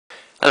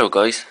Hello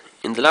guys,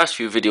 in the last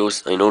few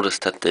videos I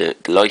noticed that the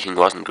lighting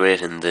wasn't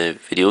great in the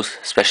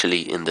videos,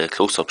 especially in the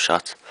close-up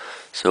shots.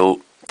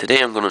 So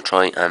today I'm going to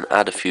try and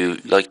add a few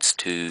lights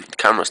to the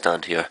camera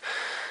stand here.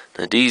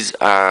 Now these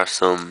are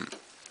some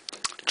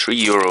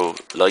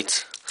 €3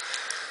 lights.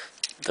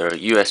 They're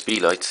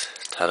USB lights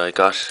that I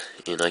got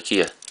in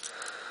Ikea,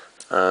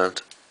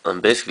 and I'm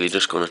basically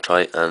just going to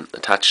try and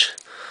attach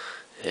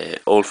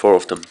all four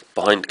of them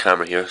behind the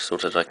camera here so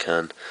that I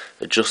can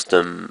adjust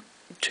them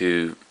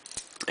to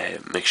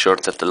make sure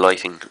that the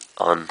lighting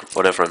on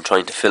whatever I'm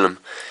trying to film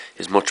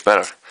is much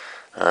better,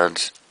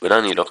 and with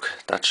any luck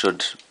that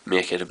should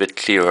make it a bit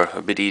clearer,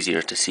 a bit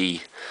easier to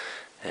see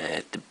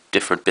the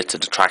different bits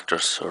of the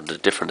tractors or the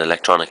different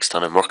electronics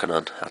that I'm working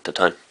on at the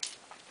time.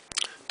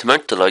 To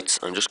mount the lights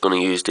I'm just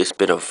going to use this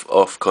bit of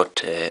offcut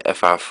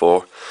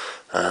FR4,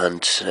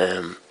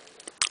 and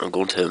I'm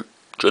going to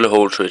drill a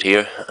hole through it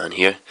here and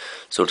here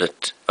so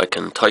that I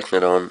can tighten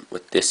it on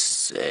with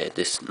this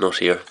nut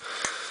here,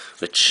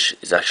 which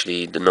is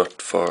actually the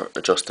nut for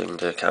adjusting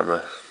the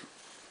camera,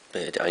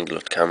 the angle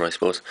of the camera I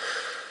suppose.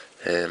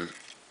 I'm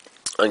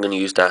going to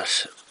use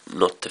that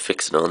nut to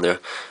fix it on there,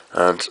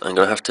 and I'm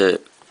going to have to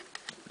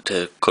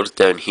cut it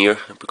down here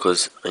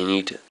because I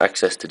need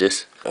access to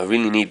this. I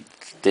really need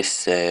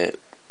this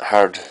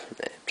hard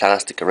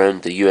plastic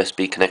around the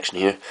USB connection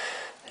here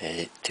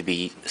to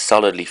be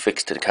solidly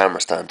fixed to the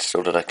camera stand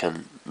so that I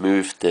can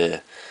move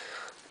the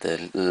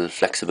little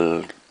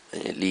flexible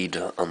lead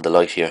on the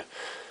light here.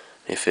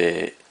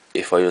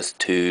 If I was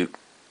to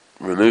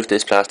remove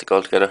this plastic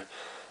altogether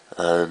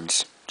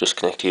and just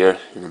connect here,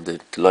 and the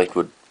light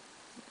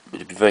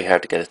it'd be very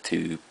hard to get it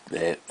to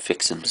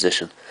fix in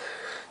position.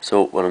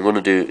 So what I'm going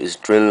to do is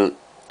drill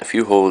a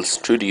few holes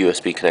through the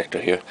USB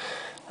connector here,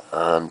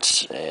 and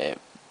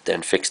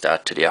then fix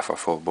that to the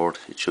FR4 board.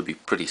 It should be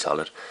pretty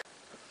solid.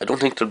 I don't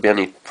think there'll be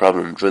any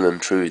problem drilling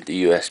through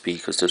the USB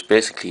because there's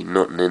basically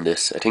nothing in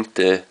this. I think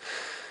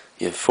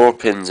you have 4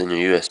 pins in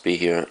your USB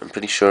here. I'm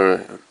pretty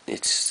sure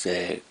it's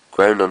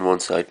ground on one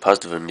side,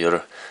 positive on the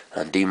other,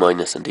 and D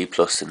minus and D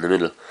plus in the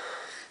middle.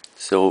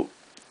 So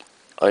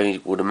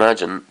I would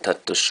imagine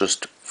that there's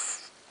just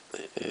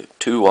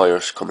 2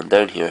 wires coming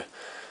down here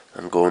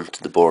and going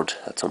to the board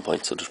at some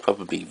point. So there's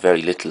probably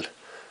very little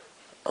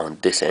on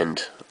this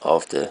end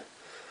of the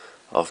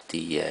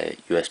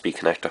USB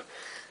connector.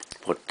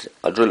 But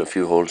I'll drill a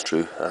few holes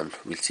through and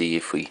we'll see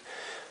if we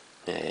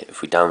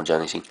damage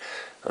anything.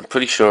 I'm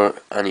pretty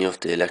sure any of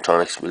the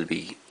electronics will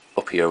be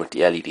up here with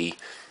the LED.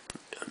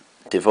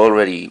 They've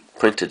already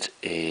printed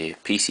a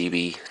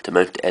PCB to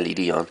mount the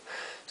LED on,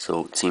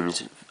 so it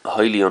seems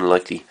highly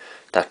unlikely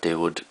that they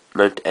would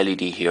mount the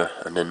LED here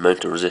and then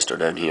mount a resistor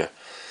down here,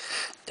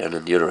 down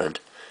on the other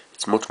end.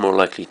 It's much more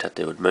likely that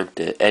they would mount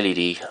the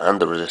LED and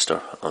the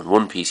resistor on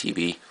one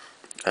PCB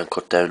and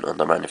cut down on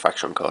their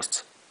manufacturing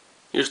costs.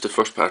 Here's the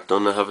first part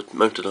done. I have it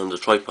mounted on the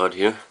tripod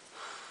here.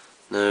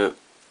 Now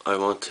I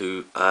want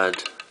to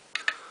add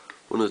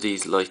one of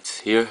these lights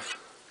here,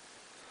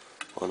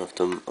 one of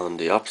them on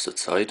the opposite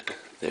side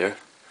there,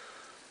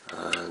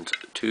 and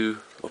 2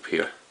 up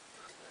here.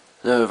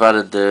 Now I've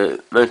added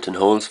the mounting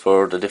holes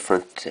for the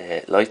different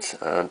lights,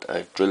 and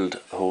I've drilled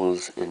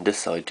holes in this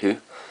side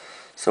too.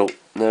 So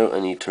now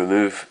I need to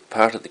remove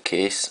part of the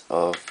case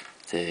of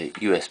the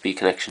USB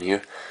connection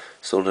here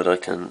so that I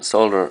can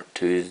solder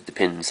to the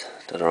pins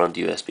that are on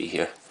the USB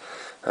here.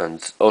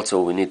 And also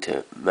we need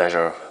to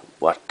measure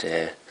what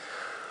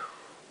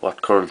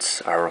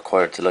currents are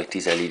required to light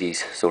these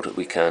LEDs so that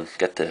we can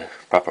get the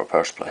proper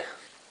power supply.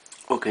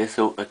 Okay,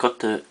 so I cut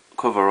the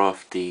cover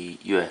off the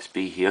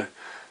USB here.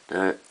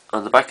 Now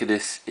on the back of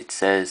this it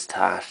says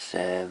that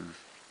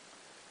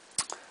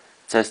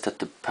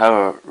the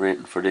power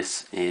rating for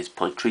this is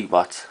 0.3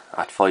 watts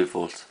at 5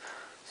 volts.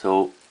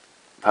 So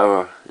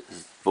power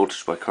is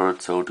voltage by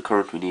current, so the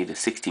current we need is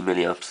 60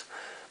 milliamps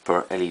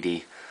per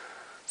LED.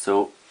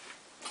 So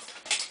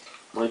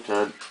my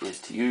plan is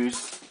to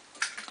use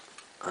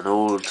an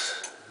old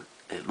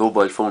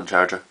mobile phone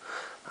charger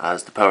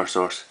as the power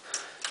source.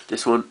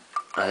 This one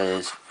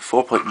is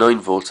 4.9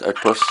 volts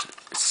output,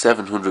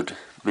 700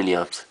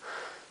 milliamps.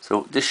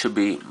 So this should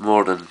be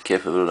more than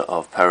capable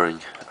of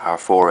powering our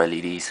 4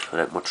 LEDs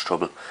without much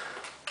trouble.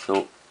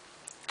 So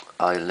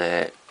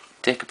I'll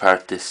take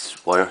apart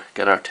this wire,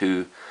 get our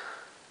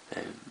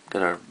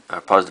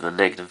positive and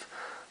negative,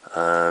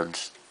 and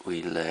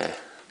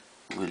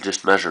we'll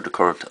just measure the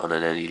current on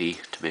an LED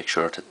to make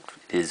sure that it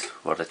is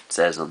what it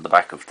says on the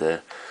back of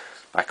the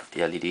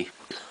LED.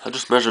 I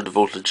just measured the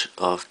voltage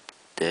of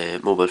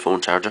the mobile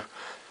phone charger.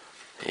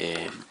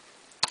 It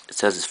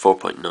says it's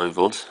 4.9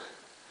 volts,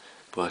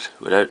 but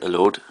without a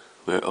load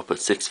we're up at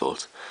 6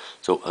 volts.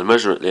 So I'll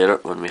measure it later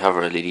when we have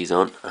our LEDs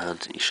on,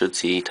 and you should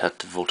see that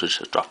the voltage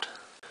has dropped.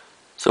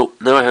 So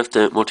now I have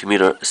the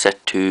multimeter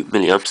set to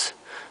milliamps,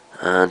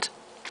 and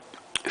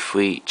if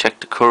we check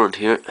the current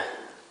here,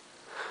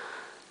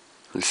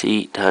 we'll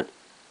see that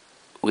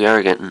we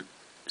are getting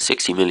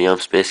 60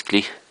 milliamps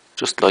basically,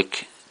 just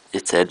like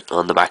it said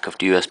on the back of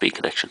the USB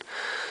connection.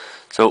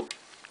 So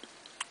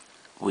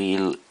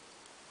we'll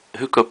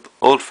hook up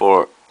all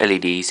 4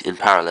 LEDs in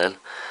parallel,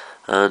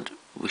 and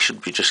we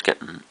should be just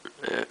getting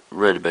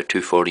around about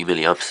 240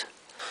 milliamps.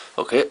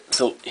 Okay,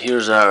 so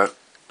here's our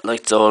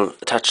lights all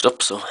attached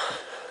up, so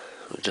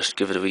we'll just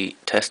give it a wee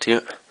test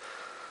here.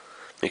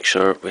 Make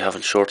sure we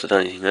haven't shorted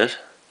anything out.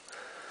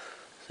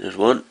 There's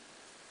 1,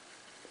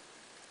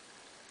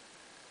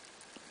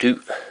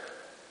 2,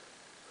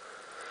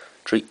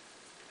 3,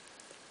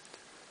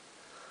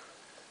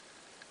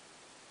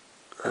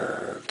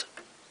 and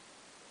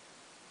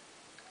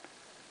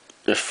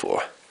there's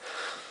 4.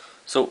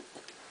 So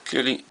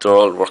clearly they're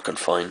all working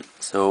fine.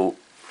 So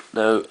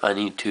now I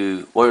need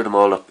to wire them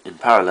all up in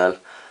parallel,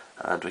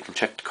 and we can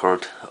check the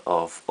current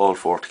of all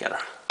 4 together.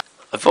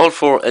 I've all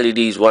 4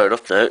 LEDs wired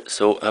up now,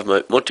 so I have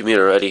my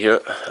multimeter ready here.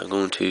 I'm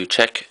going to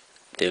check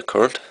the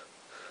current,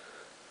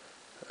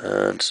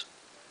 and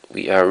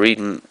we are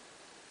reading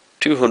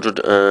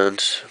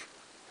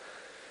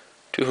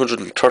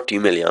 230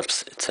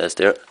 milliamps, it says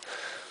there.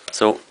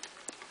 So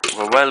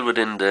we're well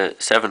within the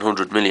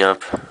 700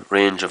 milliamp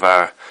range of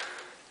our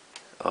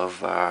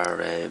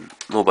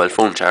mobile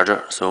phone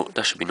charger, so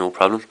that should be no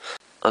problem.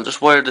 I'll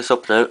just wire this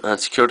up now and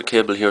secure the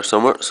cable here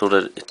somewhere so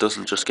that it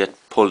doesn't just get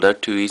pulled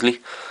out too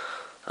easily,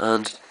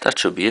 and that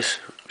should be it.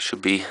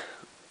 Should be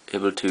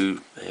able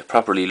to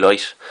properly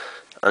light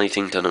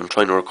anything that I'm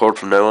trying to record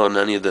from now on,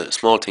 any of the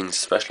small things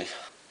especially.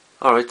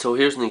 Alright, so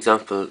here's an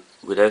example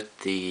without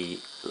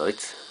the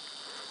lights.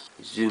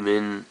 Zoom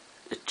in,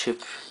 the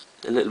chip,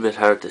 a little bit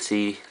hard to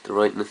see the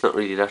writing, it's not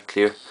really that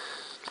clear.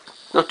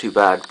 Not too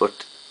bad,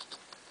 but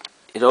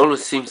it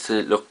always seems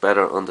to look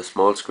better on the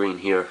small screen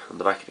here on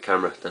the back of the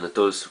camera than it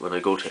does when I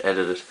go to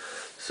edit it.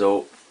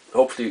 So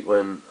hopefully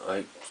when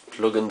I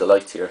plug in the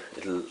lights here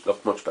it'll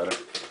look much better.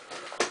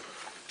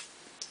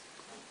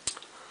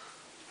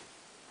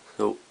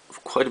 So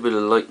quite a bit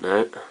of light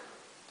now. If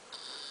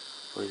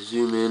I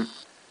zoom in,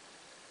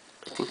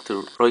 I think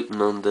the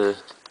writing on the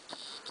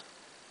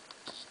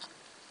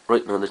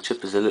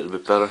chip is a little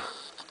bit better.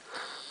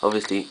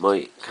 Obviously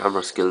my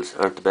camera skills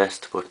aren't the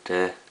best, but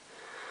I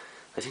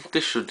think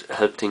this should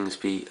help things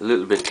be a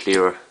little bit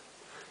clearer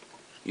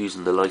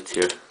using the lights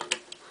here.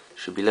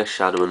 Should be less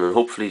shadowing, and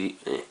hopefully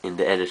in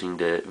the editing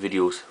the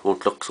videos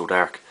won't look so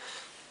dark.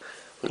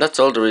 Well, that's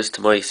all there is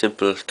to my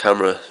simple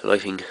camera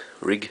lighting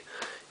rig.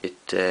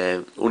 It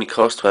only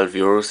cost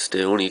 €12.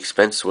 The only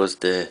expense was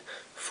the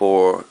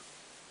 4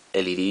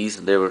 LEDs,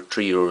 and they were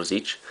 €3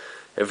 each.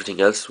 Everything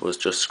else was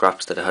just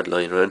scraps that I had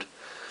lying around.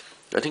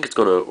 I think it's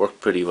going to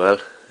work pretty well.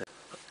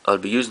 I'll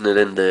be using it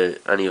in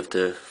any of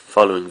the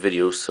following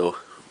videos, so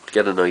to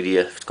get an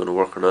idea if it's going to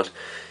work or not.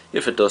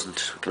 If it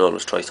doesn't, we can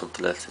always try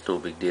something else, it's no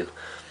big deal.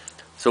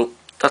 So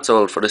that's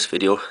all for this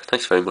video.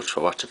 Thanks very much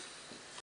for watching.